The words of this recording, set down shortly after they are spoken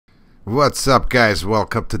What's up, guys?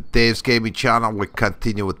 Welcome to Dave's Gaming Channel. We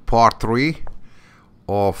continue with part 3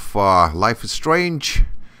 of Life is Strange.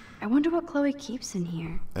 I wonder what Chloe keeps in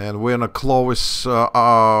here. And we're in a Chloe's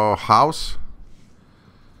house.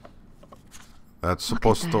 That's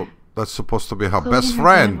supposed to be her Chloe best and her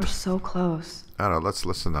friend. dad were so close. Alright, let's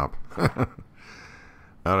listen up.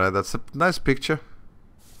 Alright, that's a nice picture.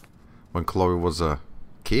 When Chloe was a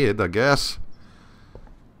kid, I guess.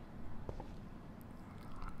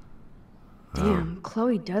 Damn,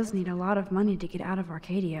 Chloe does need a lot of money to get out of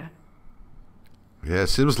Arcadia. Yeah,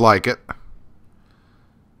 seems like it.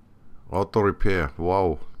 Auto repair.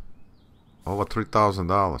 Whoa. Over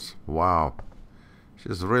 $3,000. Wow.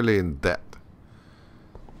 She's really in debt.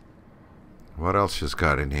 What else she's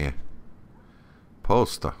got in here?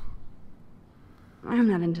 Poster. I'm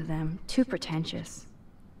not into them. Too pretentious.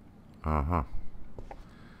 Uh-huh.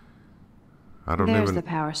 I don't There's even... the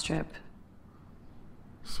power strip.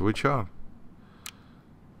 Switch on.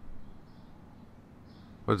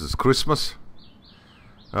 What is this, Christmas?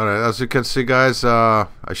 Alright, as you can see, guys, I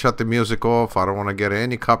shut the music off. I don't want to get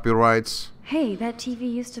any copyrights. Hey, that TV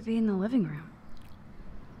used to be in the living room.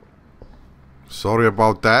 Sorry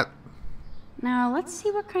about that. Now, let's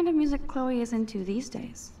see what kind of music Chloe is into these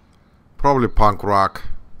days. Probably punk rock.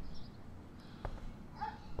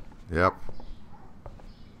 Yep.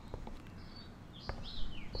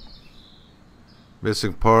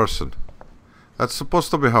 Missing person. That's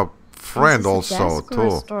supposed to be her friend also, desk or a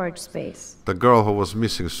too. storage space. The girl who was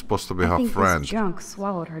missing is supposed to be her friend. This junk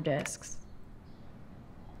swallowed her discs.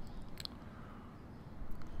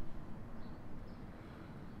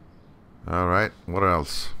 Alright, what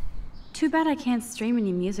else? Too bad I can't stream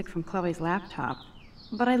any music from Chloe's laptop.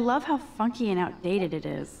 But I love how funky and outdated it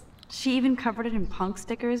is. She even covered it in punk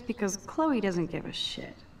stickers because Chloe doesn't give a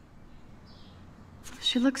shit.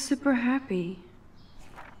 She looks super happy.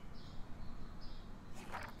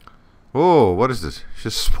 Oh, what is this?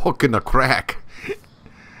 She's smoking a crack.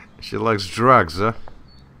 She likes drugs, huh?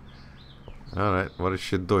 Alright, what is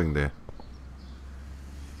she doing there?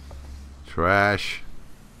 Trash.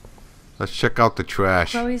 Let's check out the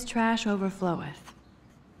trash. Chloe's trash overfloweth.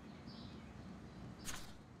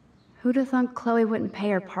 Who'd have thunk Chloe wouldn't pay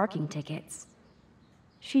her parking tickets?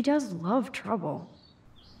 She does love trouble.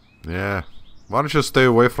 Yeah. Why don't you stay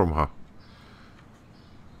away from her?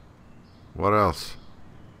 What else?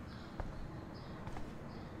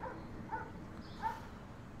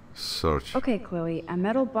 Search. Okay, Chloe, a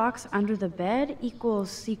metal box under the bed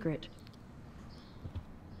equals secret.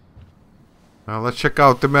 Now let's check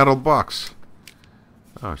out the metal box.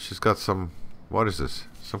 Oh, she's got some... What is this?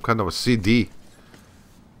 Some kind of a CD.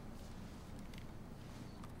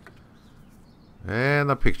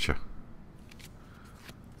 And a picture.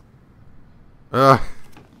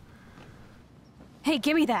 Hey,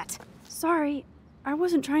 give me that! Sorry, I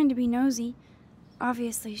wasn't trying to be nosy.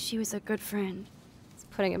 Obviously, she was a good friend. It's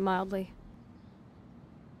putting it mildly.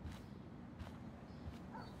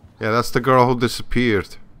 Yeah, that's the girl who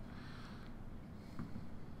disappeared.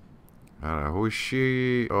 I don't know, who is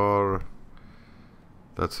she? Or...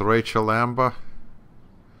 That's Rachel Amber?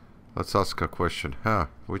 Let's ask a question. Huh,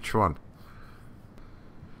 which one?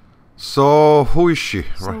 So, who is she?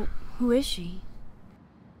 So, who is she?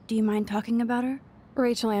 Do you mind talking about her?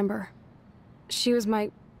 Rachel Amber. She was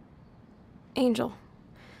my... angel.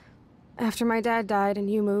 After my dad died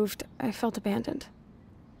and you moved, I felt abandoned.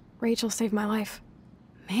 Rachel saved my life.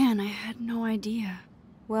 Man, I had no idea.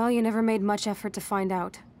 Well, you never made much effort to find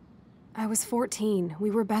out. I was 14.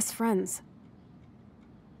 We were best friends.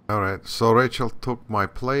 Alright, so Rachel took my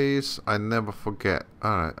place. I never forget.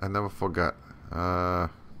 Alright, I never forgot. I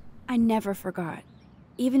never forgot.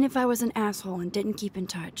 Even if I was an asshole and didn't keep in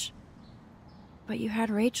touch. But you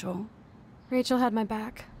had Rachel. Rachel had my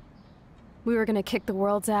back. We were gonna kick the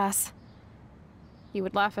world's ass. You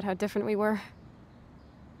would laugh at how different we were.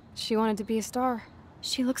 She wanted to be a star.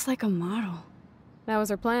 She looks like a model. That was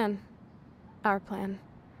her plan. Our plan.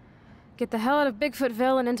 Get the hell out of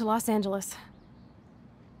Bigfootville and into Los Angeles.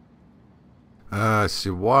 I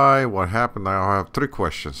see why. What happened? I have 3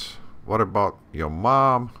 questions. What about your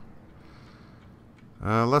mom?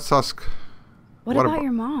 Let's ask... What about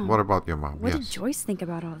your mom? What about your mom? What did Joyce think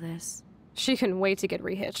about all this? She couldn't wait to get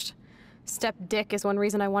rehitched. Step dick is one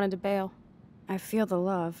reason I wanted to bail. I feel the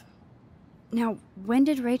love. Now, when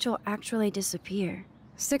did Rachel actually disappear?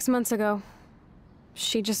 6 months ago.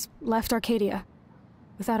 She just left Arcadia.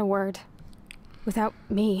 Without a word. Without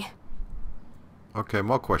me. Okay,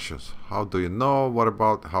 more questions. How do you know? What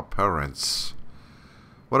about her parents?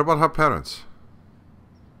 What about her parents?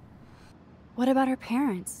 What about her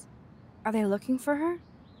parents? Are they looking for her?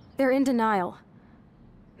 They're in denial.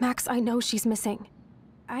 Max, I know she's missing.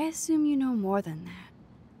 I assume you know more than that.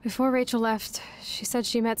 Before Rachel left, she said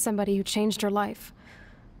she met somebody who changed her life.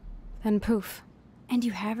 Then poof. And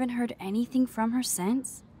you haven't heard anything from her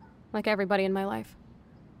since? Like everybody in my life.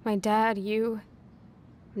 My dad, you,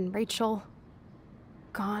 and Rachel.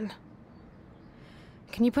 Gone.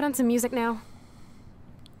 Can you put on some music now?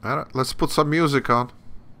 Alright, let's put some music on.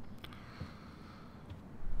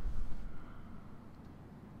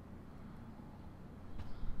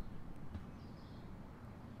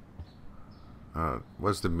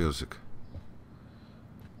 Where's the music?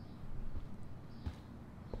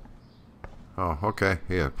 Oh, okay.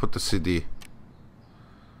 Here, put the CD.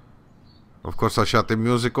 Of course, I shut the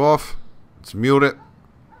music off. It's muted.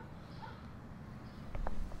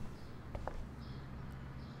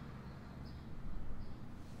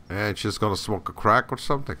 And she's gonna smoke a crack or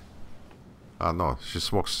something. Ah, no, she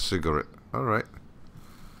smokes a cigarette. Alright.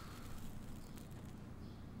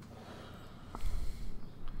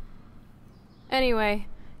 Anyway,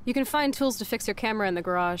 you can find tools to fix your camera in the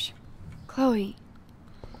garage. Chloe,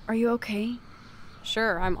 are you okay?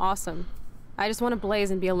 Sure, I'm awesome. I just want to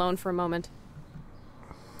blaze and be alone for a moment.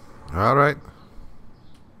 Alright.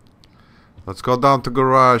 Let's go down to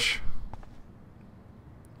garage.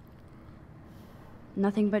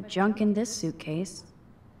 Nothing but junk in this suitcase.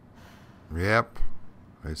 Yep.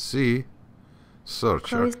 I see. Search.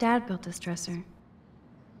 Chloe's dad built this dresser.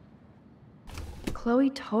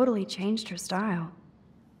 Chloe totally changed her style.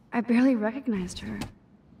 I barely recognized her.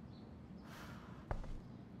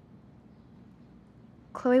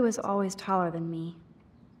 Chloe was always taller than me.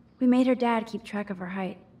 We made her dad keep track of her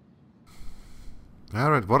height.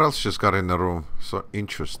 Alright, what else she's got in the room? So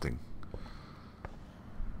interesting.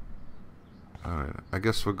 Alright, I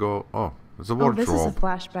guess we'll go... Oh, there's a wardrobe. Oh, this is a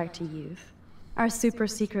flashback to youth. Our super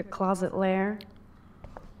secret closet lair.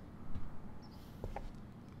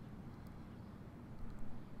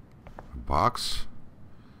 Box?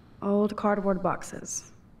 Old cardboard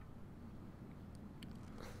boxes.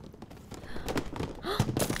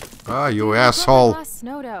 Ah, you asshole.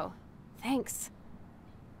 Snow dough. Thanks.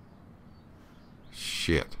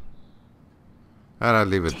 Shit. Alright,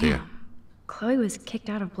 leave it there. Chloe was kicked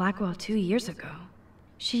out of Blackwell 2 years ago.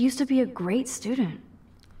 She used to be a great student.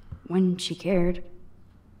 When she cared.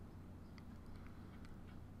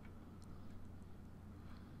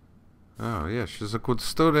 Oh, yeah, she's a good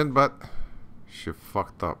student, but she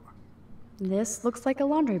fucked up. This looks like a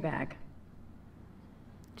laundry bag.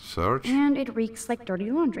 Search? And it reeks like dirty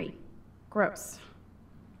laundry. Gross.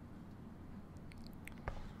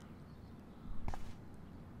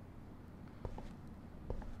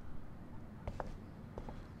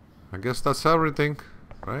 I guess that's everything,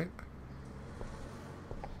 right?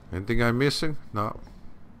 Anything I'm missing? No.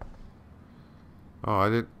 Oh, I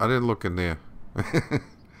didn't look in there.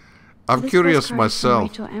 I'm curious myself.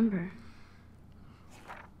 Rachel Ember.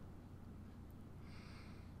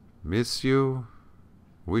 Miss you.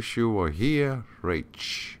 Wish you were here,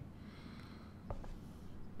 Rach.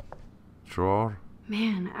 Drawer.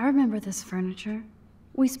 Man, I remember this furniture.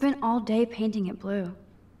 We spent all day painting it blue.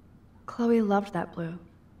 Chloe loved that blue.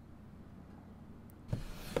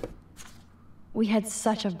 We had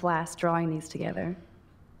such a blast drawing these together.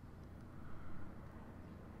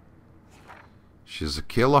 She's a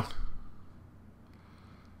killer.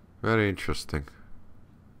 Very interesting.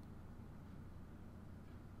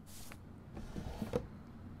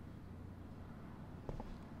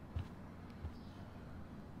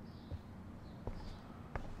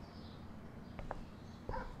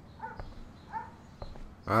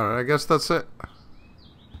 Alright, I guess that's it.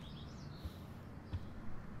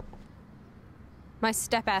 My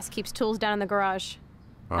step-ass keeps tools down in the garage.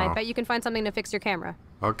 Oh. I bet you can find something to fix your camera.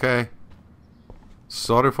 Okay.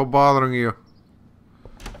 Sorry for bothering you.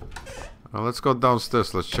 Now let's go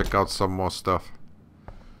downstairs. Let's check out some more stuff.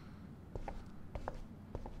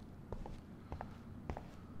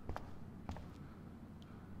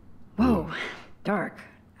 Whoa, dark.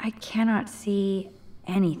 I cannot see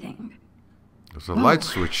anything. There's a light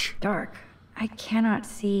switch. Dark. I cannot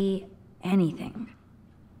see anything.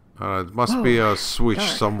 Alright, it must be a switch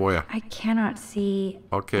dark. somewhere. I cannot see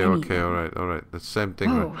Okay, anything. okay, alright. The same thing.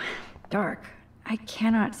 Whoa, Right? dark. I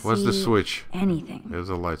cannot see Where's the switch? anything. There's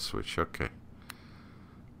a light switch, okay.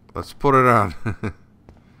 Let's put it on. How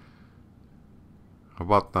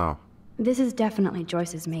about now? This is definitely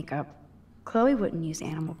Joyce's makeup. Chloe wouldn't use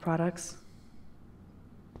animal products.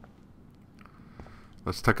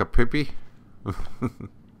 Let's take a pippy.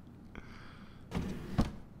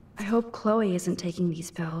 I hope Chloe isn't taking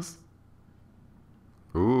these pills.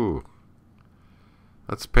 Ooh.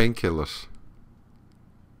 That's painkillers.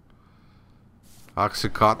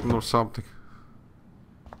 Oxycontin or something.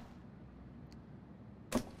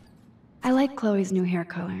 I like Chloe's new hair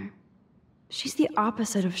color. She's the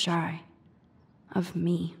opposite of shy. Of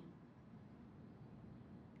me.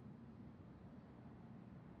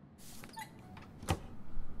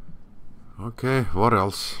 Okay, what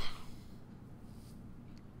else?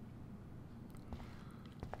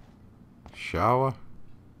 Shower.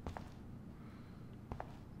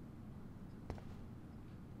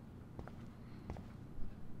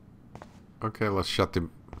 Okay, let's shut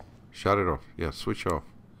it off. Yeah, switch off.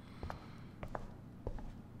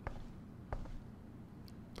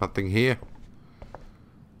 Nothing here.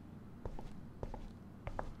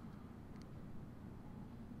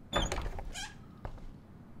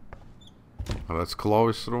 Oh, that's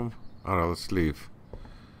Chloe's room. Alright, let's leave.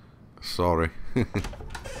 Sorry.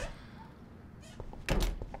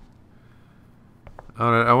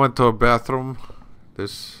 Alright, I went to a bathroom.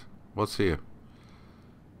 What's here?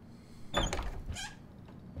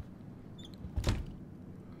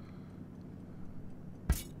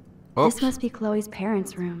 Oops. This must be Chloe's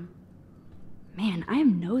parents' room. Man, I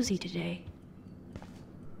am nosy today.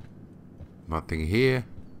 Nothing here.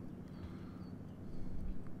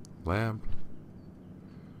 Lamp.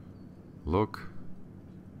 Look.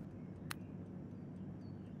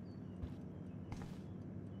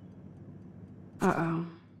 Uh-oh.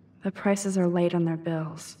 The prices are late on their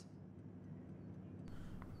bills.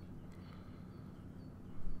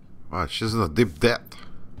 Wow, she's in a deep debt.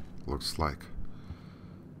 Looks like.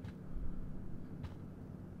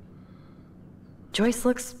 Joyce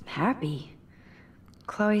looks happy.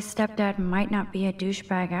 Chloe's stepdad might not be a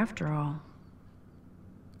douchebag after all.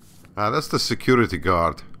 Ah, that's the security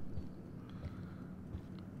guard.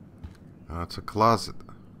 Ah, it's a closet.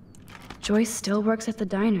 Joyce still works at the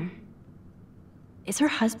diner. Is her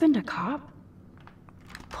husband a cop?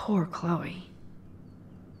 Poor Chloe.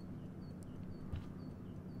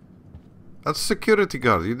 That's security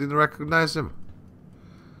guard. You didn't recognize him?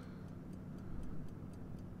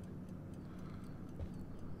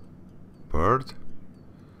 Bird?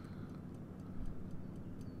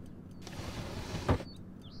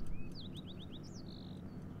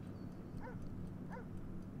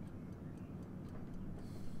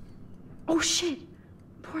 Oh shit!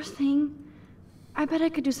 Poor thing. I bet I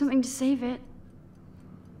could do something to save it.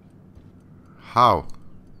 How?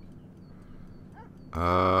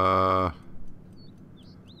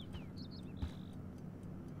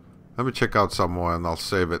 Let me check out some more and I'll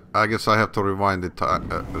save it. I guess I have to rewind it.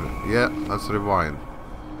 Yeah, let's rewind.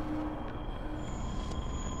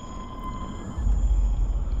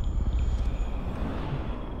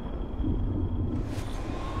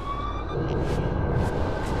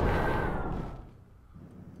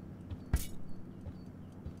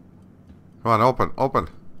 Come on, open, open.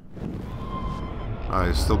 Ah,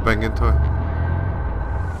 you still bang into it?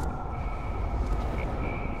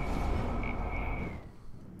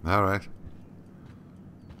 Alright.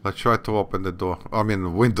 Let's try to open the door. I mean, the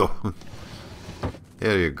window.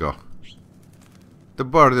 Here you go. The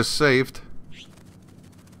bird is saved.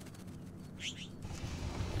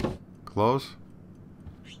 Close.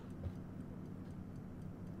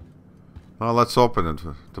 Well, let's open it.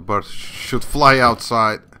 The bird should fly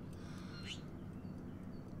outside.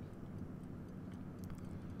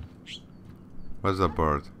 Where's the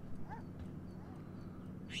bird?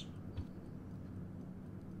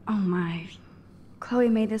 Oh my. Chloe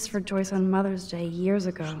made this for Joyce on Mother's Day years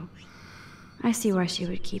ago. I see why she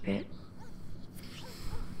would keep it.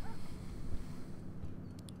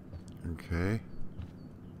 Okay.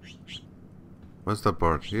 Where's the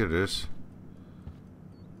bird? Here it is.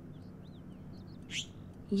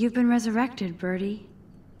 You've been resurrected, birdie.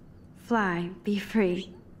 Fly, be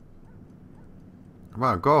free. Come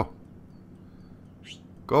on, go.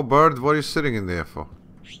 Go, bird. What are you sitting in there for?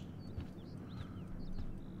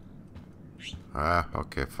 Ah,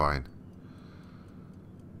 okay, fine.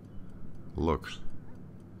 Look.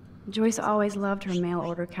 Joyce always loved her mail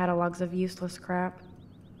order catalogs of useless crap.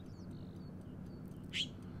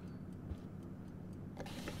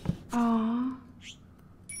 Aww.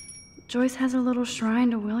 Joyce has a little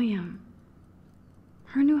shrine to William.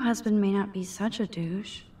 Her new husband may not be such a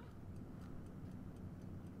douche.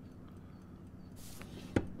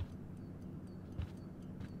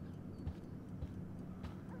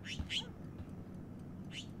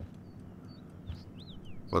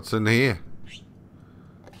 What's in here?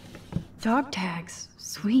 Dog tags.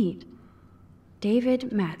 Sweet.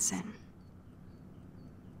 David Matson.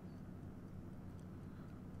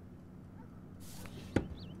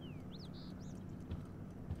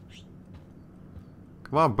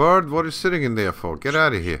 Come on, bird. What are you sitting in there for? Get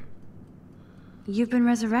out of here. You've been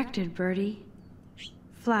resurrected, Birdie.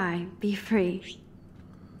 Fly, be free.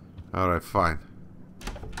 Alright, fine.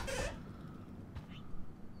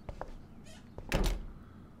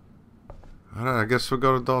 Alright, I guess we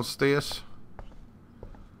go downstairs.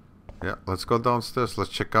 Yeah, let's go downstairs. Let's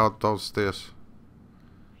check out downstairs.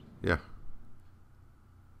 Yeah.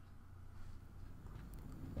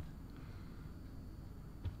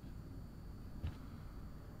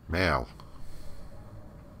 Mail.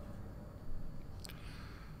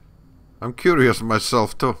 I'm curious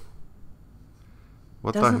myself too.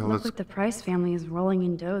 What the Doesn't hell look is like the Price family is rolling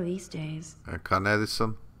in dough these days. Con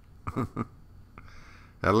Edison?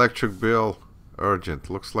 Electric bill urgent.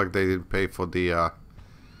 Looks like they didn't pay for the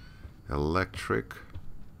electric.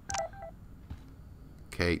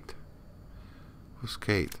 Kate. Who's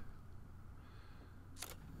Kate?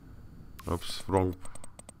 Oops, wrong.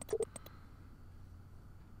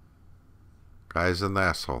 Guy's an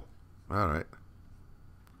asshole. Alright.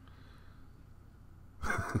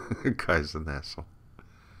 Guy's an asshole.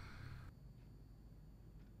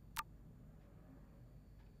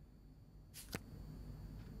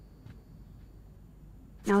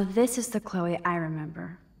 Now this is the Chloe I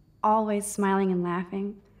remember. Always smiling and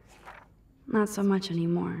laughing. Not so much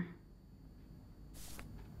anymore.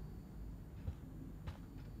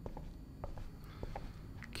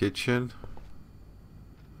 Kitchen.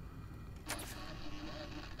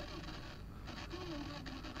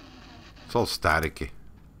 It's all staticky.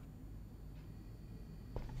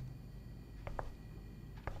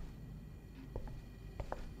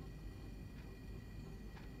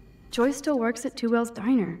 Joy still works at Two Whales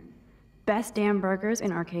Diner. Best damn burgers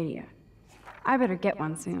in Arcadia. I better get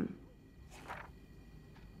one soon.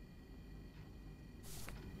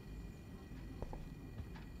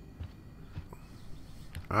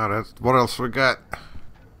 Alright, what else we got?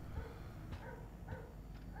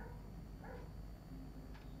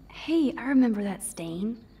 Hey, I remember that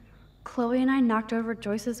stain. Chloe and I knocked over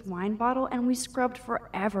Joyce's wine bottle and we scrubbed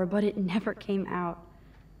forever, but it never came out.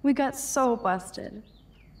 We got so busted.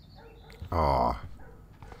 Oh,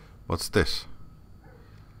 what's this?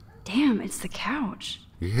 Damn, it's the couch.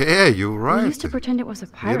 Yeah, you're right. We used to pretend it was a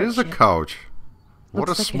pirate It is a ship. couch. What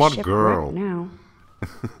Looks a like smart ship girl. wrecked now.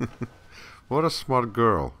 What a smart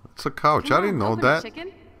girl. It's a couch. I didn't know that.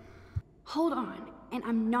 Chicken? Hold on, and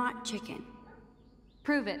I'm not chicken.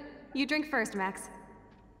 Prove it. You drink first, Max.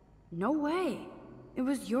 No way. It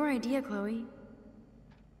was your idea, Chloe.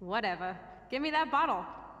 Whatever. Give me that bottle.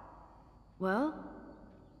 Well,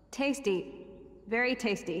 Tasty. Very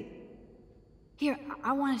tasty. here,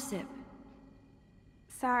 I want a sip.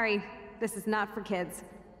 Sorry, this is not for kids.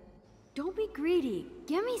 Don't be greedy.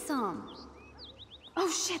 Give me some. Oh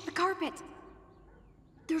shit, the carpet!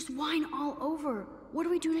 There's wine all over. What do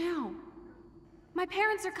we do now? My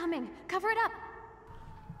parents are coming. Cover it up.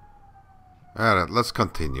 Alright, let's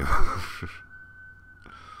continue.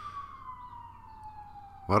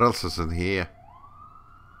 What else is in here?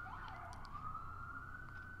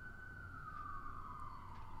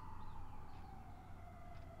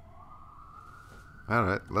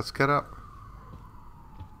 Alright, let's get up.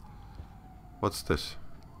 What's this?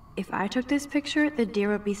 If I took this picture, the deer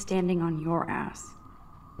would be standing on your ass.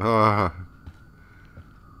 Not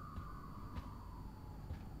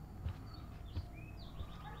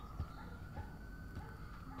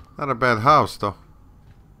a bad house, though.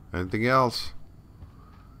 Anything else?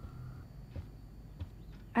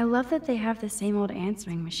 I love that they have the same old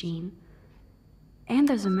answering machine. And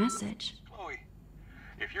there's a message. Chloe,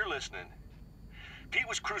 if you're listening, Pete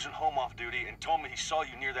was cruising home off duty and told me he saw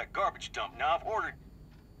you near that garbage dump. Now I've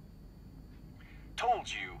told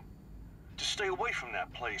you to stay away from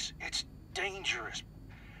that place. It's dangerous.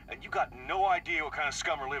 And you got no idea what kind of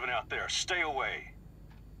scum are living out there. Stay away.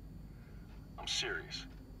 I'm serious.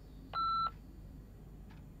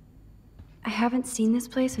 I haven't seen this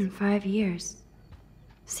place in 5 years.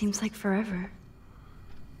 Seems like forever.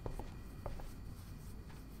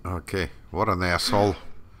 Okay, what an asshole.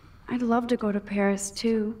 I'd love to go to Paris,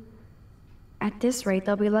 too. At this rate,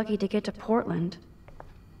 they'll be lucky to get to Portland.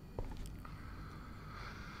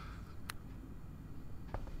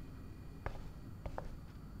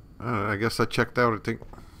 I guess I checked everything.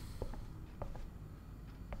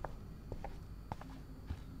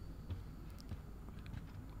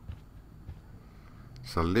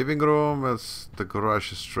 So living room, it's the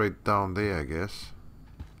garage is straight down there, I guess.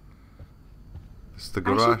 It's the I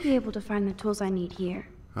should garage. be able to find the tools I need here.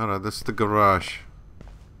 Alright, this is the garage.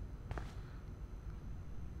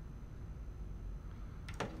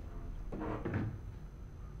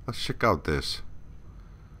 Let's check out this.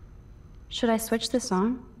 Should I switch this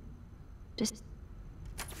on? Just...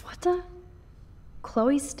 What the?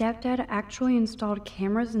 Chloe's stepdad actually installed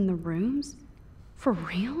cameras in the rooms? For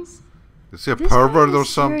reals? Is he a This pervert guy or has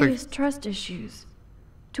something? serious trust issues.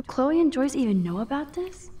 Do Chloe and Joyce even know about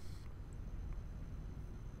this?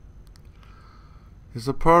 He's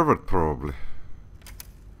a pervert, probably.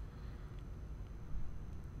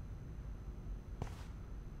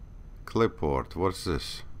 Clipboard, what's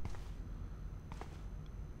this?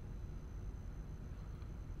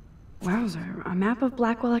 Wowzer, a map of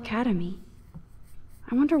Blackwell Academy.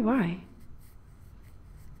 I wonder why.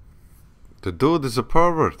 The dude is a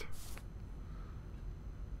pervert.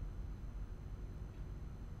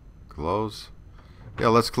 Close. Yeah,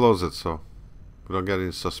 let's close it so we don't get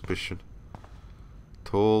any suspicion.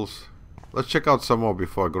 Tools. Let's check out some more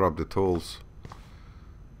before I grab the tools.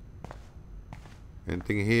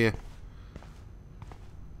 Anything here?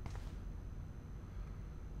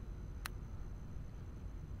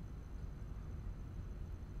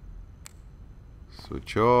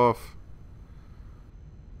 Switch off.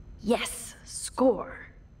 Yes, score.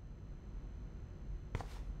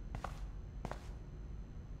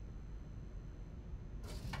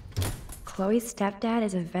 Chloe's stepdad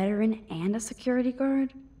is a veteran and a security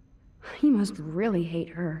guard? He must really hate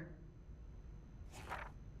her.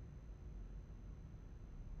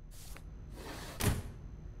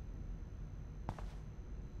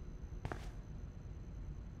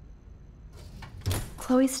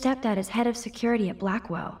 Chloe's stepdad is head of security at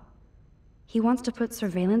Blackwell. He wants to put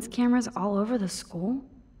surveillance cameras all over the school?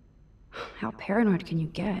 How paranoid can you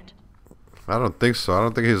get? I don't think so. I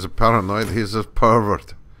don't think he's a paranoid. He's a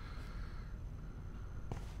pervert.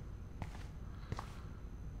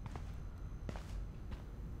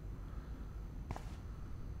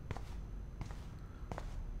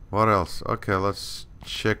 What else? Okay, let's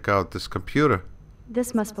check out this computer.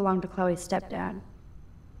 This must belong to Chloe's stepdad.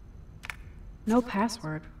 No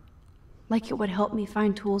password. Like it would help me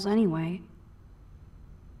find tools anyway.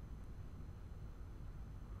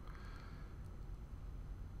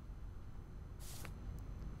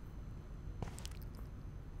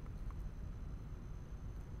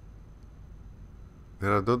 Did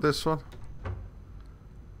I do this one?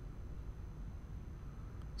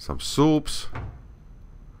 Some soups.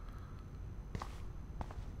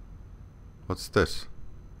 What's this?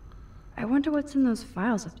 I wonder what's in those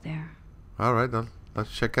files up there. Alright then,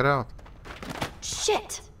 let's check it out.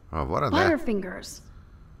 Shit! Oh, what are that? Butterfingers.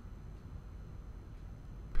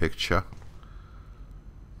 Picture.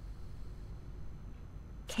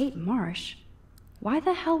 Kate Marsh? Why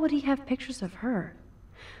the hell would he have pictures of her?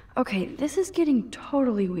 Okay, this is getting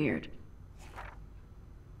totally weird.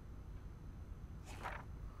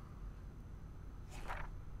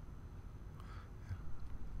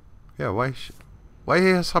 Yeah, why he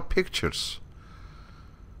has her pictures?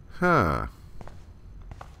 Huh.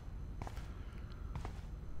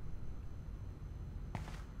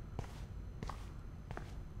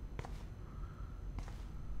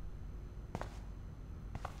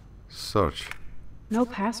 Search. No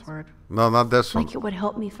password. No, not this one. Like it would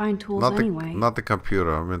help me find tools Not anyway. not the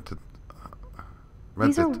computer. I meant it.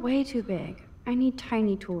 These are way too big. I need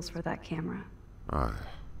tiny tools for that camera. Oh.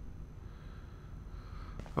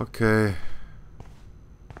 Okay.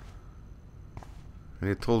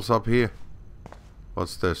 Any tools up here?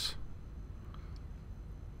 What's this?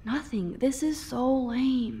 Nothing. This is so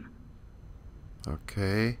lame.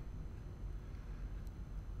 Okay.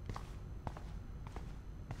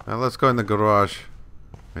 Now let's go in the garage.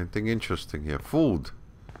 Anything interesting here? Food.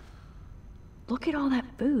 Look at all that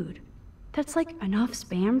food. That's like enough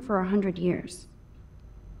spam for 100 years.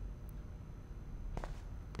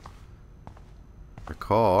 A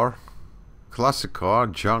car. Classic car.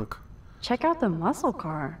 Junk. Check out the muscle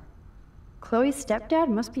car. Chloe's stepdad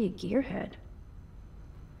must be a gearhead.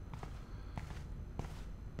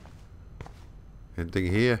 Anything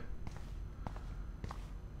here?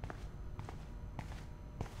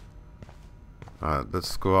 Alright,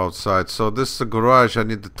 let's go outside. So this is the garage. I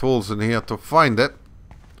need the tools in here to find it.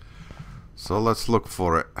 So let's look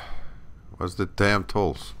for it. Where's the damn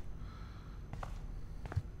tools?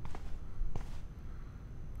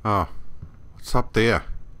 Oh, what's up there?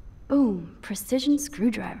 Boom, precision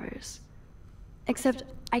screwdrivers. Except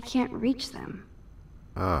I can't reach them.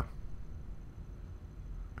 Ah.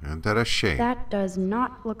 Isn't that a shame? That does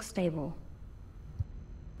not look stable.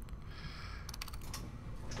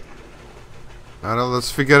 Alright, let's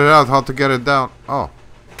figure it out how to get it down. Oh.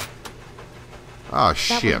 Oh, That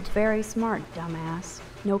shit. was very smart, dumbass.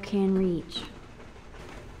 No can reach.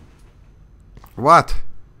 What?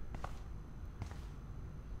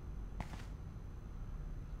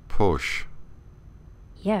 Push.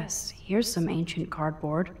 Yes, here's some ancient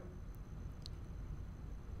cardboard.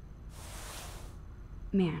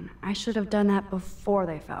 Man, I should have done that before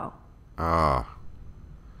they fell. Ah.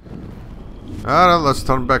 Alright, let's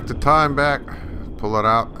turn back the time back. Pull it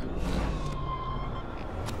out.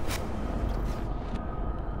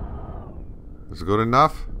 Is it good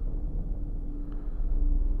enough?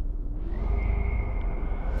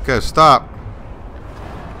 Okay, stop.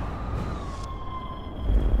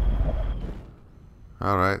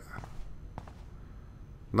 Alright.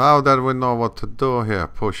 Now that we know what to do here,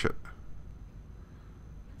 push it.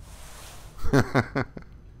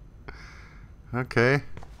 Okay.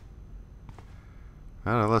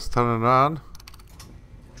 Alright, let's turn it on.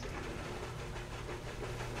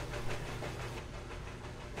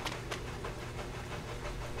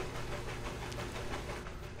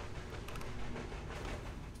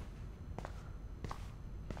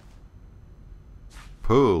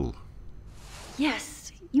 Pool.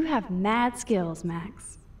 Yes, you have mad skills,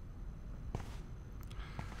 Max.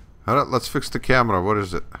 Alright, let's fix the camera. What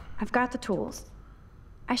is it? I've got the tools.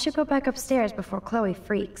 I should go back upstairs before Chloe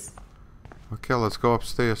freaks. Okay, let's go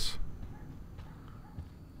upstairs.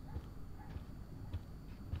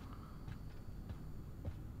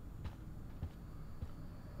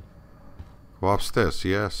 Go upstairs,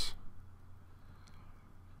 yes.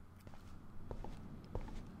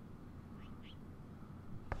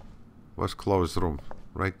 Where's Chloe's room?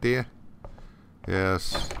 Right there?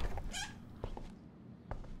 Yes.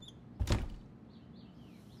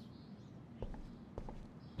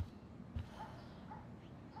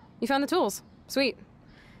 You found the tools. Sweet.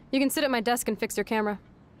 You can sit at my desk and fix your camera.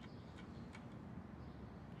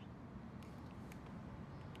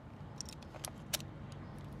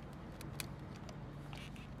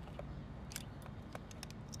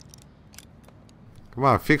 Come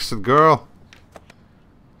on, fix it, girl.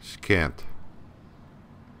 She can't.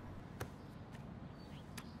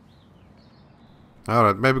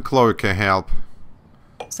 Alright, maybe Chloe can help.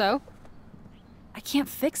 So? I can't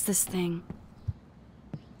fix this thing.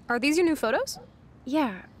 Are these your new photos?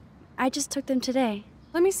 Yeah, I just took them today.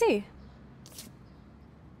 Let me see.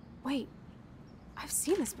 Wait, I've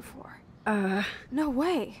seen this before. No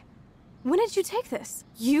way. When did you take this?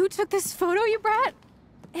 You took this photo, you brat?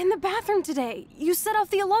 In the bathroom today. You set off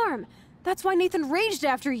the alarm. That's why Nathan raged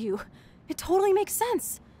after you. It totally makes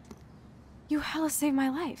sense. You hella saved my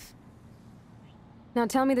life. Now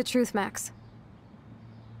tell me the truth, Max.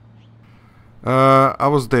 I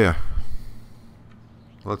was there.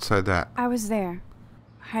 Let's say that. I was there,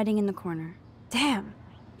 hiding in the corner. Damn,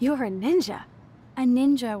 you're a ninja. A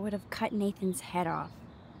ninja would have cut Nathan's head off.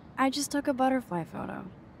 I just took a butterfly photo.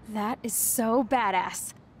 That is so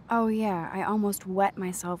badass. Oh yeah, I almost wet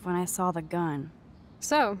myself when I saw the gun.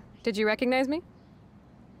 So, did you recognize me?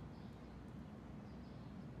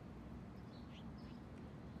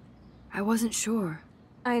 I wasn't sure.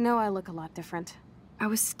 I know I look a lot different. I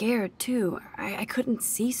was scared too. I couldn't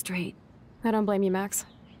see straight. I don't blame you, Max.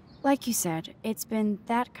 Like you said, it's been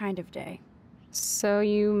that kind of day. So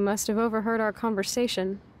you must have overheard our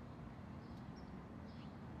conversation.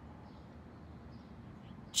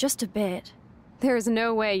 Just a bit. There is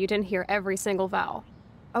no way you didn't hear every single vowel.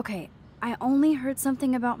 Okay, I only heard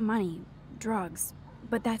something about money, drugs,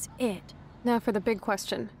 but that's it. Now for the big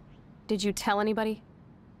question. Did you tell anybody?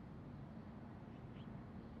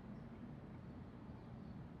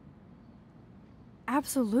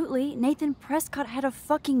 Absolutely. Nathan Prescott had a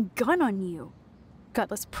fucking gun on you.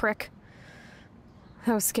 Gutless prick.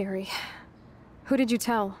 That was scary. Who did you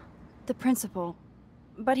tell? The principal.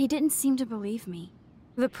 But he didn't seem to believe me.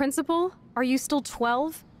 The principal? Are you still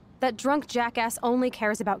 12? That drunk jackass only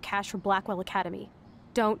cares about cash for Blackwell Academy.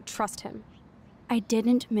 Don't trust him. I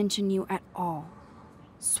didn't mention you at all.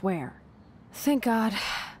 Swear. Thank God.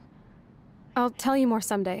 I'll tell you more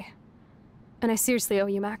someday. And I seriously owe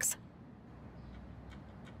you, Max.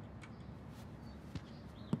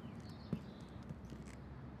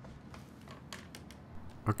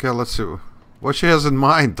 Okay, let's see what she has in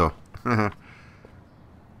mind, though.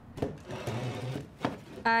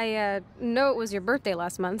 I know it was your birthday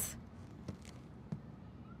last month.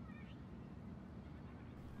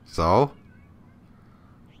 So?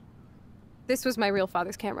 This was my real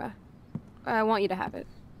father's camera. I want you to have it.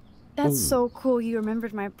 That's Ooh. so cool you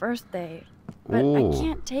remembered my birthday. But Ooh. I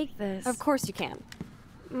can't take this. Of course you can.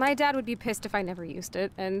 My dad would be pissed if I never used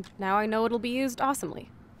it, and now I know it'll be used awesomely.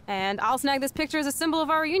 And I'll snag this picture as a symbol of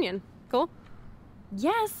our reunion. Cool?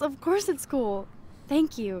 Yes, of course it's cool.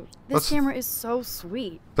 Thank you. This camera is so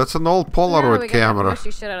sweet. That's an old Now Polaroid we get that camera.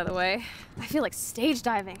 mushy shit out of the way. I feel like stage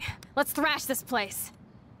diving. Let's thrash this place.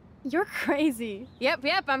 You're crazy. Yep,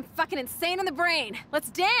 I'm fucking insane in the brain. Let's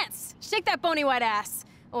dance! Shake that bony white ass.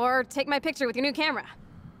 Or take my picture with your new camera.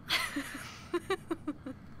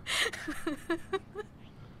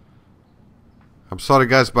 I'm sorry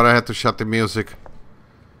guys, but I had to shut the music.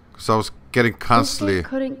 Because I was getting constantly... This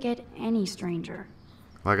couldn't get any stranger.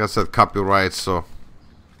 Like I said, copyright, so...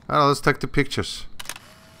 Alright, let's take the pictures.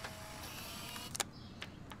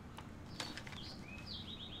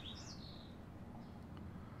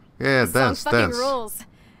 Yeah, This dance, song fucking dance. rules.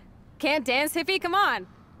 Can't dance, hippie? Come on.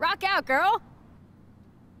 Rock out, girl.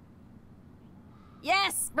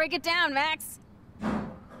 Yes, break it down, Max.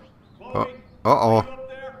 Uh-oh.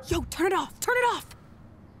 Yo, turn it off. Turn it off.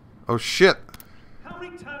 Oh, shit. How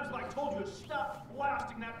many times have I told you to stop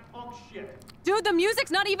blasting that punk shit? Dude, the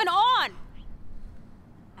music's not even on.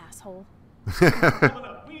 Asshole. Coming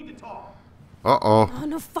up, we need to talk. Uh-oh. Oh,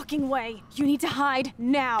 no fucking way. You need to hide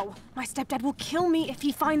now. My stepdad will kill me if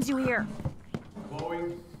he finds you here.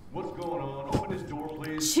 Chloe, what's going on? Open this door,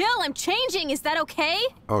 please. Chill, I'm changing. Is that okay?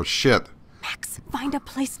 Oh, shit. Max, find a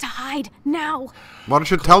place to hide now. Why don't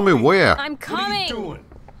you tell me where? I'm What are coming. you doing?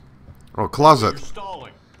 Oh, closet. You're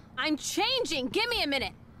stalling. I'm changing. Give me a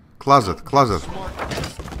minute. Closet, closet.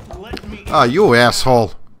 Smart. Let me Ah, you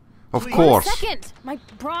asshole. Of Please. course. Second, my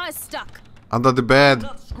bra is stuck. Under the bed.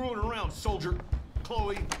 Stop screwing around, soldier.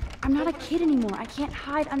 Chloe, I'm not a kid anymore. I can't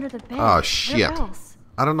hide under the bed. Oh, Where shit. else?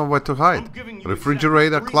 I don't know where to I'm hide. giving you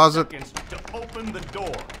Refrigerator, exactly 3 closet. seconds to open the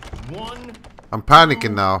door. 1, I'm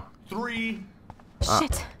panicking now. 3.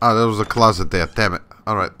 Shit. Ah, there was a closet there. Damn it.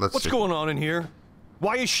 Alright, let's What's see. going on in here?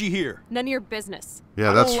 Why is she here? None of your business.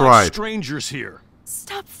 Yeah, I that's don't like right. strangers here.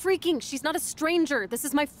 Stop freaking. She's not a stranger. This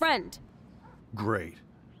is my friend. Great.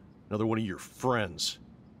 Another one of your friends.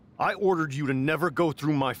 I ordered you to never go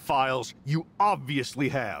through my files. You obviously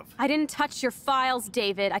have. I didn't touch your files,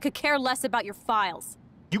 David. I could care less about your files.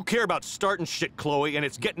 You care about starting shit, Chloe, and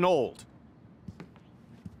it's getting old.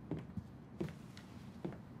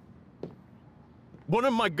 One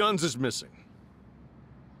of my guns is missing.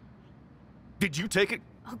 Did you take it?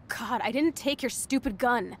 Oh God, I didn't take your stupid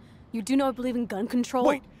gun. You do know I believe in gun control?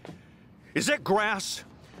 Wait. Is that grass?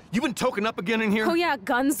 You been toking up again in here? Oh yeah,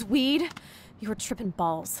 guns, weed. You were tripping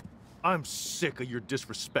balls. I'm sick of your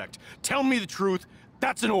disrespect. Tell me the truth.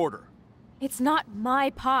 That's an order. It's not my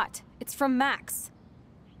pot. It's from Max.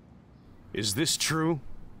 Is this true?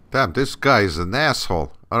 Damn, this guy is an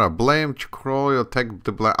asshole. Alright, blame Chloe or take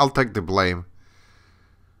the blame. I'll take the blame.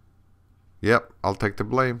 Yep, I'll take the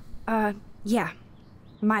blame. Yeah.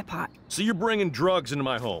 My pot. So you're bringing drugs into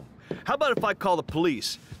my home. How about if I call the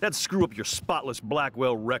police? That'd screw up your spotless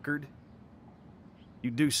Blackwell record. You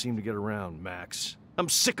do seem to get around, Max. I'm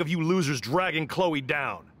sick of you losers dragging Chloe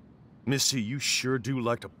down. Missy, you sure do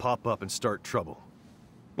like to pop up and start trouble.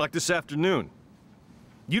 Like this afternoon.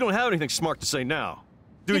 You don't have anything smart to say now,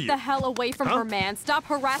 do Get you? the hell away from Huh? her, man. Stop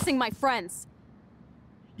harassing my friends.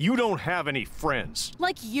 You don't have any friends.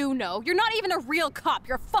 Like you know. You're not even a real cop.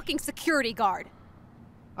 You're a fucking security guard.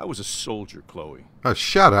 I was a soldier, Chloe. Oh,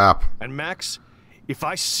 shut up. And Max, if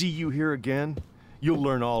I see you here again, you'll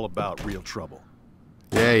learn all about real trouble.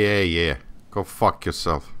 Yeah. Go fuck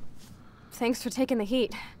yourself. Thanks for taking the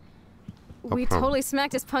heat. We problem. totally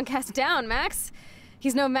smacked his punk ass down, Max.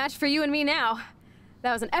 He's no match for you and me now.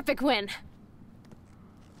 That was an epic win.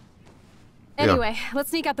 Anyway, let's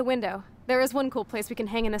sneak out the window. There is one cool place we can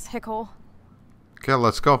hang in this hickhole. Okay,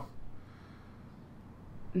 let's go.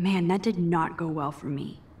 Man, that did not go well for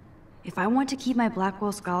me. If I want to keep my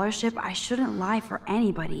Blackwell scholarship, I shouldn't lie for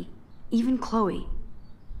anybody. Even Chloe.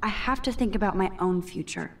 I have to think about my own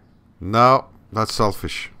future. No, that's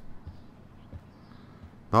selfish.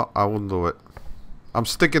 No, I wouldn't do it. I'm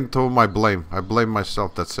sticking to my blame. I blame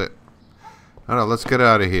myself, that's it. Alright, let's get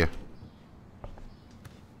out of here.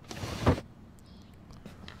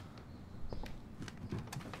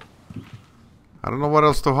 I don't know what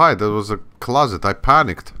else to hide. There was a closet. I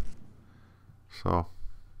panicked. So.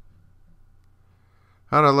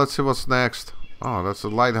 Alright, let's see what's next. Oh, that's a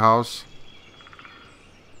lighthouse.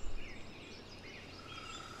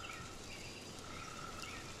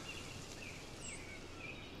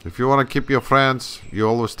 If you want to keep your friends, you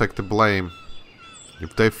always take the blame.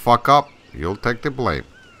 If they fuck up, you'll take the blame.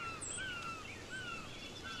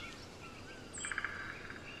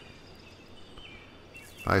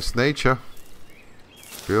 Nice nature.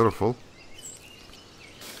 Beautiful.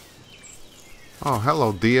 Oh,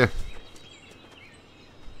 hello, dear.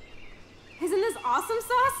 Isn't this awesome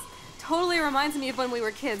sauce? Totally reminds me of when we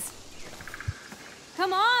were kids.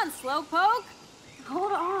 Come on, Slowpoke.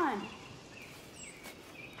 Hold on.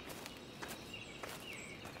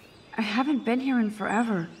 I haven't been here in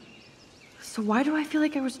forever. So why do I feel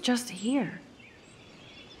like I was just here?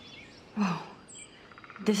 Whoa.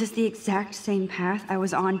 This is the exact same path I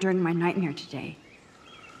was on during my nightmare today.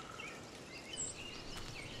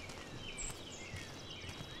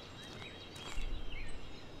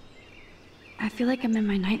 feel like I'm in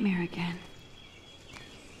my nightmare again.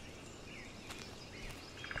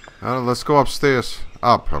 Let's go upstairs.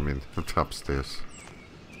 Up, I mean, not upstairs.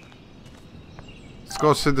 Let's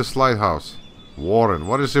go see this lighthouse. Warren,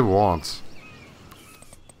 what does he want?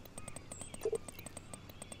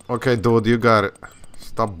 Okay, dude, you got it.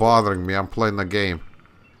 Stop bothering me, I'm playing the game.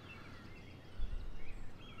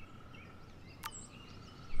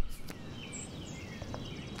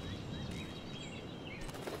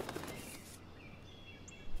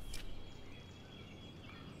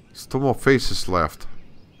 There's 2 more faces left.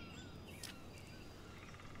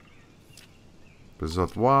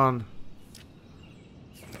 Episode 1.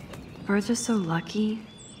 Birds are so lucky,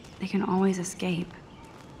 they can always escape.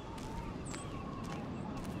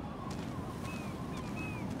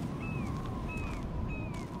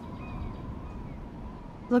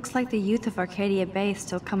 Looks like the youth of Arcadia Bay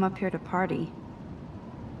still come up here to party.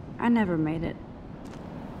 I never made it.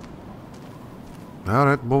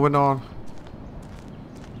 Alright, moving on.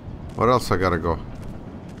 Where else I gotta go?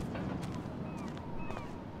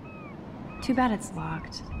 Too bad it's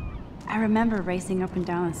locked. I remember racing up and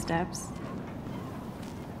down the steps.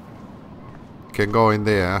 Can go in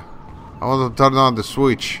there. I want to turn on the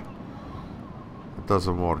switch. It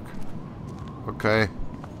doesn't work. Okay.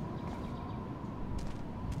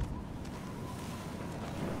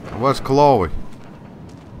 Where's Chloe?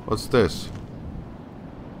 What's this?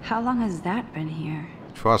 How long has that been here?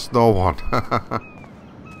 Trust no one.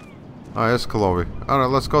 Oh, yes, Chloe. Alright,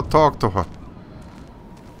 let's go talk to her.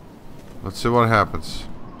 Let's see what happens.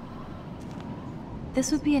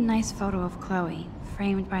 This would be a nice photo of Chloe,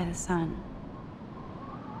 framed by the sun.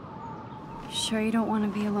 Sure you don't want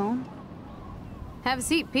to be alone? Have a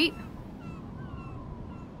seat, Pete.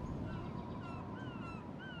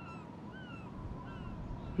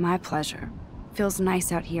 My pleasure. Feels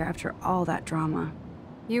nice out here after all that drama.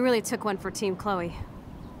 You really took one for Team Chloe.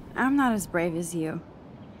 I'm not as brave as you.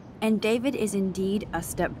 And David is indeed a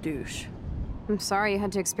step douche. I'm sorry you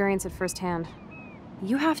had to experience it firsthand.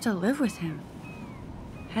 You have to live with him.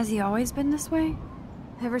 Has he always been this way?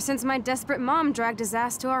 Ever since my desperate mom dragged his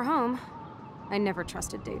ass to our home, I never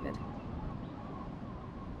trusted David.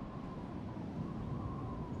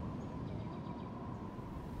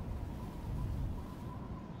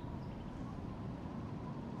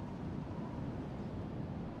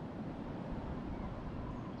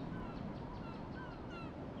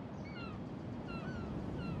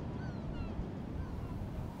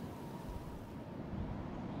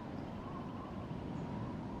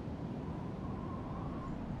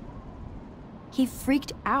 He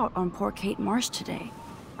freaked out on poor Kate Marsh today.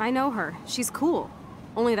 I know her. She's cool.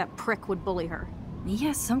 Only that prick would bully her. He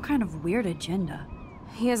has some kind of weird agenda.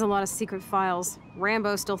 He has a lot of secret files.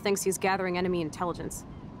 Rambo still thinks he's gathering enemy intelligence.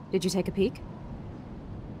 Did you take a peek?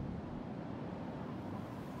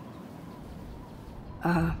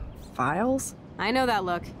 Files? I know that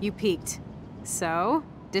look. You peeked. So,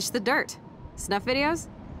 dish the dirt. Snuff videos?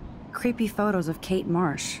 Creepy photos of Kate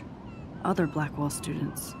Marsh. Other Blackwell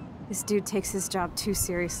students. This dude takes his job too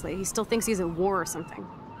seriously. He still thinks he's at war or something.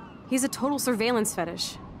 He's a total surveillance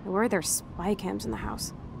fetish. Where are there spy cams in the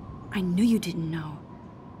house? I knew you didn't know.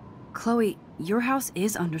 Chloe, your house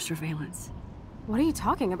is under surveillance. What are you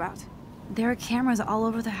talking about? There are cameras all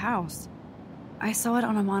over the house. I saw it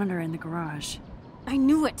on a monitor in the garage. I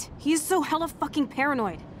knew it! He is so hella fucking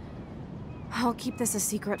paranoid. I'll keep this a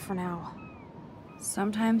secret for now.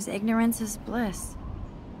 Sometimes ignorance is bliss.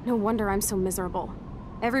 No wonder I'm so miserable.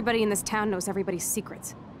 Everybody in this town knows everybody's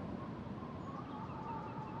secrets.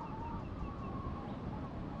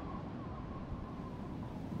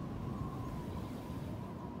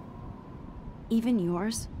 Even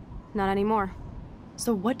yours? Not anymore.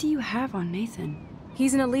 So what do you have on Nathan?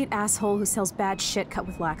 He's an elite asshole who sells bad shit cut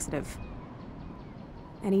with laxative.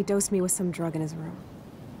 And he dosed me with some drug in his room.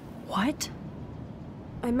 What?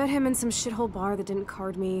 I met him in some shithole bar that didn't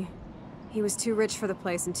card me. He was too rich for the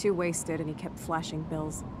place and too wasted, and he kept flashing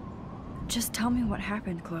bills. Just tell me what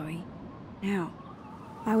happened, Chloe. Now.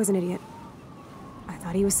 I was an idiot. I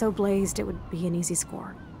thought he was so blazed it would be an easy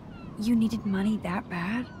score. You needed money that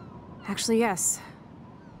bad? Actually, yes.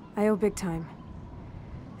 I owe big time.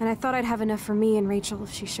 And I thought I'd have enough for me and Rachel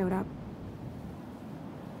if she showed up.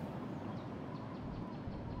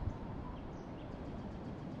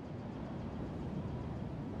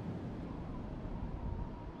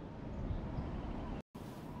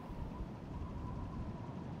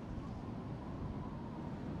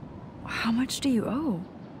 How much do you owe?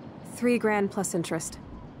 $3 grand plus interest.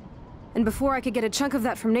 And before I could get a chunk of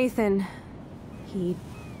that from Nathan, he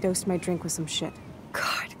dosed my drink with some shit.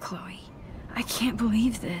 God, Chloe. I can't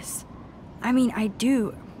believe this. I mean, I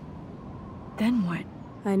do. Then what?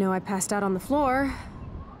 I know I passed out on the floor.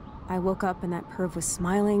 I woke up and that perv was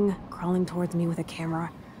smiling, crawling towards me with a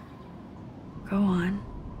camera. Go on.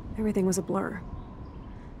 Everything was a blur.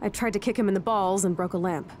 I tried to kick him in the balls and broke a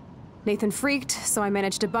lamp. Nathan freaked, so I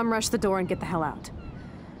managed to bum rush the door and get the hell out.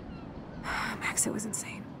 Max, it was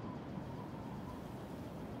insane.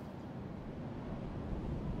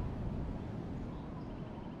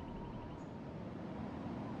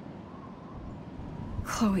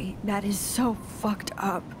 Chloe, that is so fucked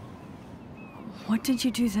up. What did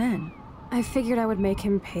you do then? I figured I would make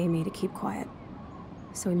him pay me to keep quiet.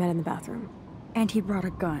 So we met in the bathroom. And he brought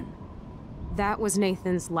a gun. That was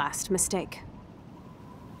Nathan's last mistake.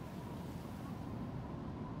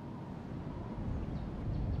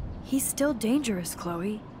 He's still dangerous,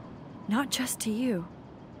 Chloe. Not just to you.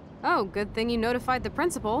 Oh, good thing you notified the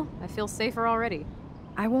principal. I feel safer already.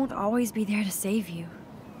 I won't always be there to save you.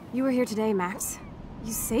 You were here today, Max.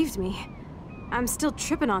 You saved me. I'm still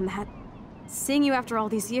tripping on that. Seeing you after all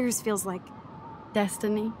these years feels like...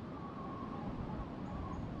 Destiny.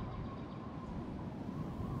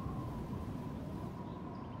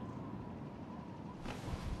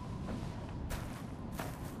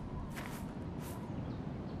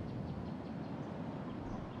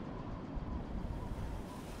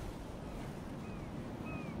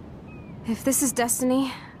 If this is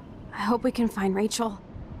destiny, I hope we can find Rachel.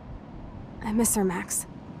 I miss her, Max.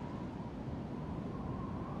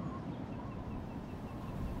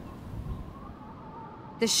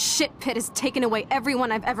 This shit pit has taken away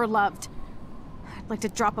everyone I've ever loved. I'd like to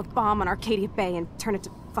drop a bomb on Arcadia Bay and turn it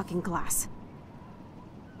to fucking glass.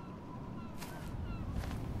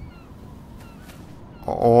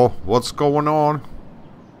 Uh-oh, what's going on?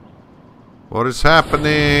 What is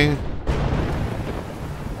happening?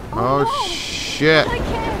 Oh, no. shit. I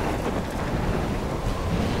can't.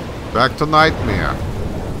 Back to nightmare.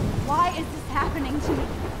 Why is this happening to me?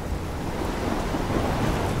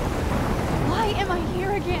 Why am I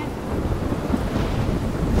here again?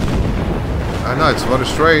 I know, it's very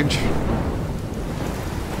strange.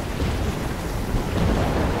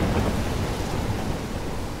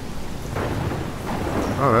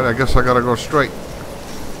 Alright, I guess I gotta go straight.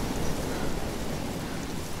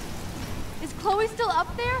 Is Chloe still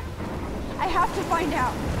up there? I have to find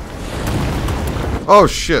out. Oh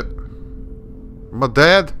shit. My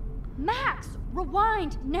dad? Max,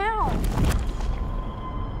 rewind now.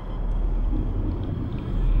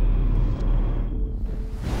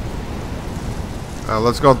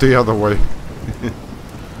 Let's go the other way.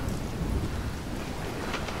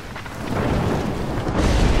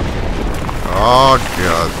 Oh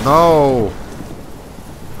god, no!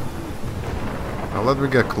 Now let me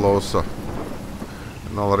get closer.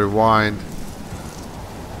 And I'll rewind.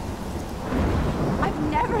 I've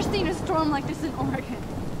never seen a storm like this in Oregon.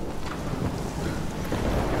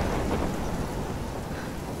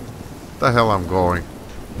 The hell I'm going?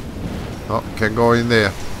 Oh, can't go in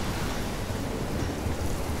there.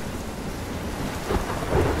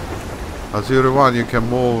 As you rewind, you can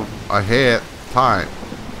move ahead time.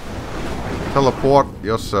 Teleport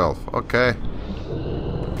yourself. Okay.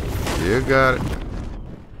 You got it.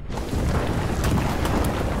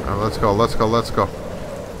 Now let's go, let's go, let's go.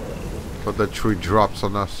 But the tree drops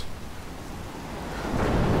on us.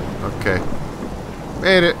 Okay.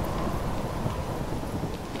 Made it.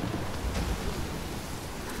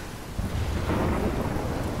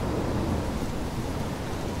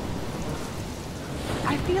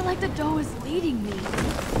 I feel like the dough is leading me.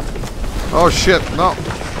 Oh shit, no.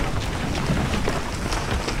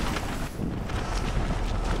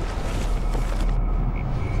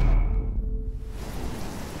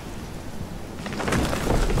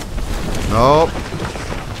 Nope.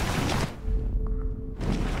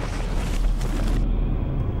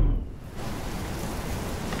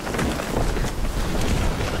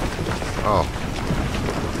 Oh.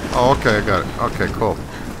 Oh, okay, I got it. Okay, cool.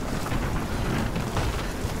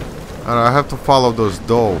 And I have to follow those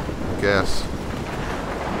dough, I guess.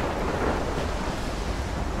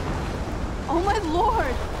 Oh my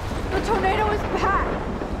lord! The tornado is back!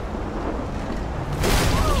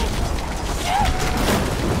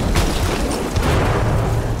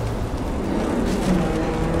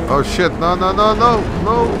 Oh shit, no, no, no, no,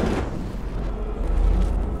 no.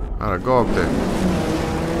 Alright, go up there.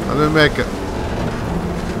 Let me make it.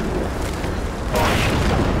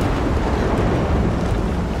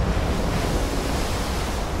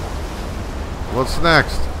 What's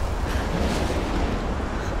next?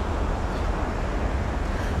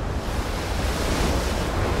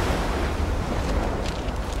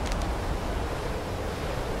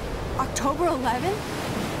 October 11th?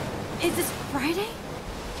 Is this Friday?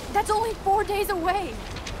 That's only 4 days away.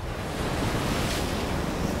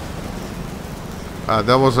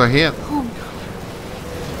 That was a hint. Oh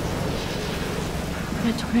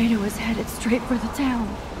no. The tornado is headed straight for the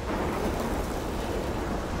town.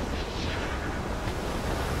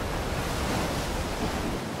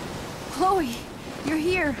 Chloe, you're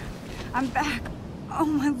here. I'm back. Oh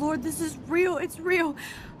my lord, this is real. It's real.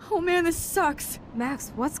 Oh man, this sucks.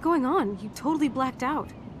 Max, what's going on? You totally blacked out.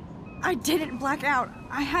 I didn't black out.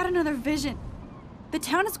 I had another vision. The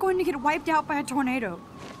town is going to get wiped out by a tornado.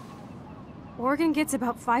 Oregon gets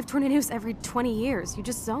about 5 tornadoes every 20 years. You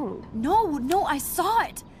just zoned. No, I saw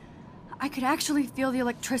it. I could actually feel the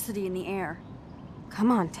electricity in the air.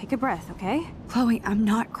 Come on, take a breath, okay? Chloe, I'm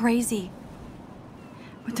not crazy.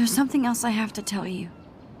 But there's something else I have to tell you.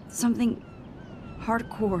 Something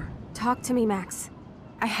hardcore. Talk to me, Max.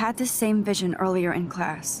 I had this same vision earlier in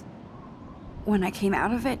class. When I came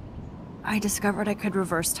out of it, I discovered I could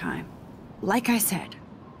reverse time. Like I said,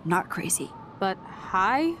 not crazy. But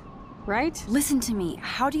high, right? Listen to me.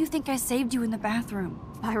 How do you think I saved you in the bathroom?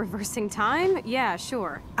 By reversing time? Yeah,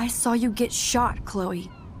 sure. I saw you get shot,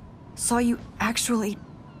 Chloe. Saw you actually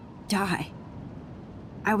die.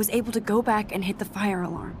 I was able to go back and hit the fire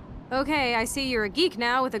alarm. Okay, I see you're a geek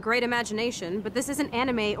now with a great imagination, but this isn't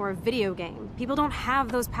anime or a video game. People don't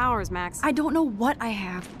have those powers, Max. I don't know what I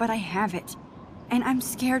have, but I have it. And I'm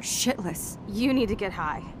scared shitless. You need to get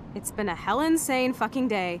high. It's been a hell insane fucking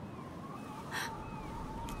day.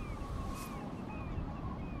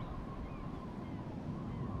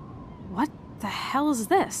 What the hell is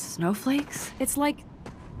this? Snowflakes? It's like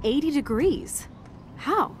 80 degrees.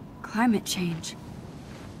 How? Climate change.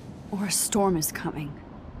 Or a storm is coming.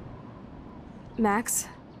 Max,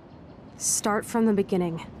 start from the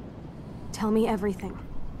beginning. Tell me everything.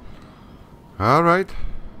 Alright.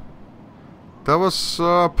 That was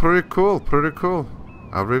pretty cool,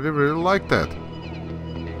 I really like that.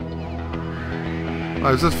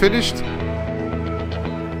 Oh, is it finished?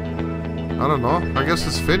 I don't know. I guess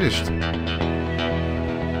it's finished.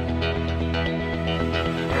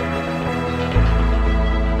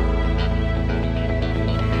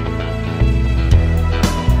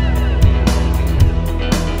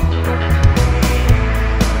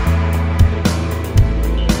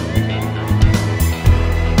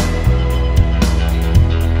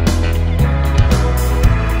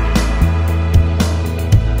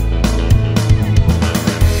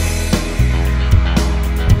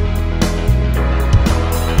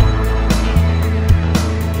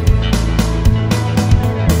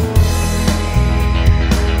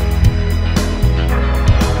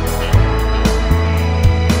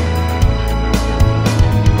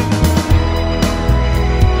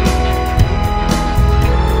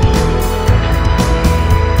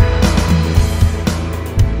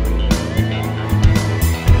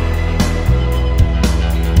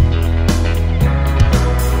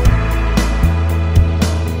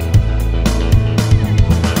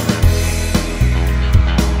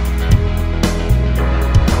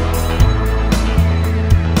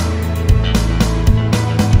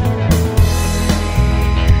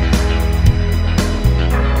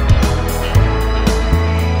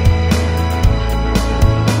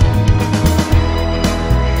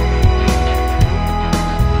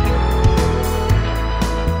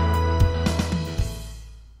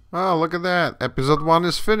 Oh, look at that. Episode 1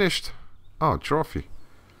 is finished. Oh, trophy.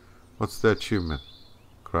 What's the achievement?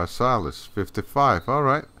 Chrysalis, 55.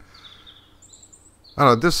 Alright. I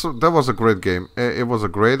don't know, that was a great game. It was a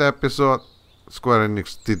great episode. Square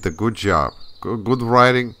Enix did a good job. Good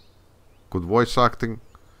writing. Good voice acting.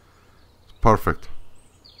 Perfect.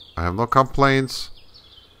 I have no complaints.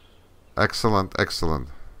 Excellent, excellent.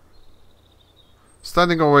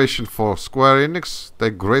 Standing ovation for Square Enix. They're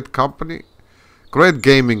great company. Great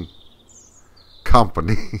gaming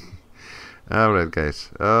company. Alright, guys.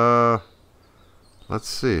 Let's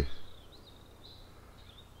see.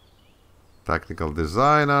 Technical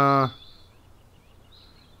designer.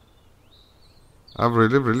 I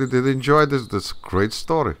really did enjoy this. This great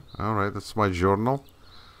story. Alright, that's my journal.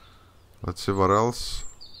 Let's see what else.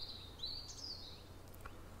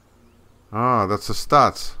 Ah, that's the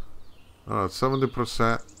stats. Oh,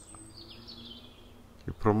 70%.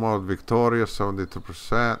 You promote Victoria,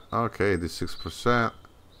 72%. Okay, 86%.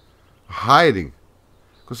 Hiding.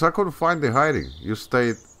 Because I couldn't find the hiding. You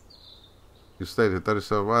stayed at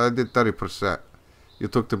 37. Well, I did 30%. You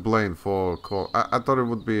took the blame for call. I thought it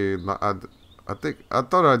would be. I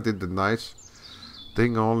thought I did the nice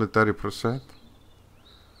thing. Only 30%.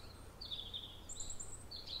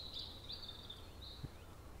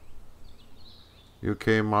 You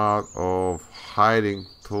came out of hiding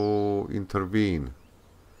to intervene.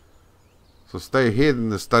 So stay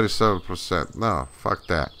hidden is 37%. No, fuck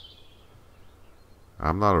that.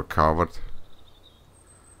 I'm not recovered.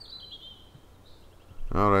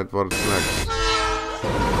 Alright, what's next?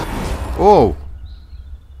 Oh!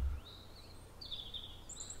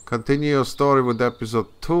 Continue your story with episode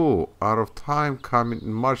 2. Out of time, coming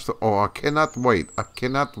in March. Oh, I cannot wait. I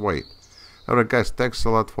cannot wait. Alright guys, thanks a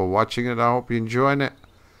lot for watching it. I hope you're enjoying it.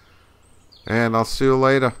 And I'll see you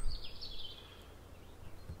later.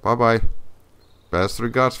 Bye bye. Best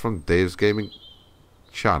regards from Dave's Gaming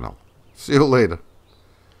channel. See you later.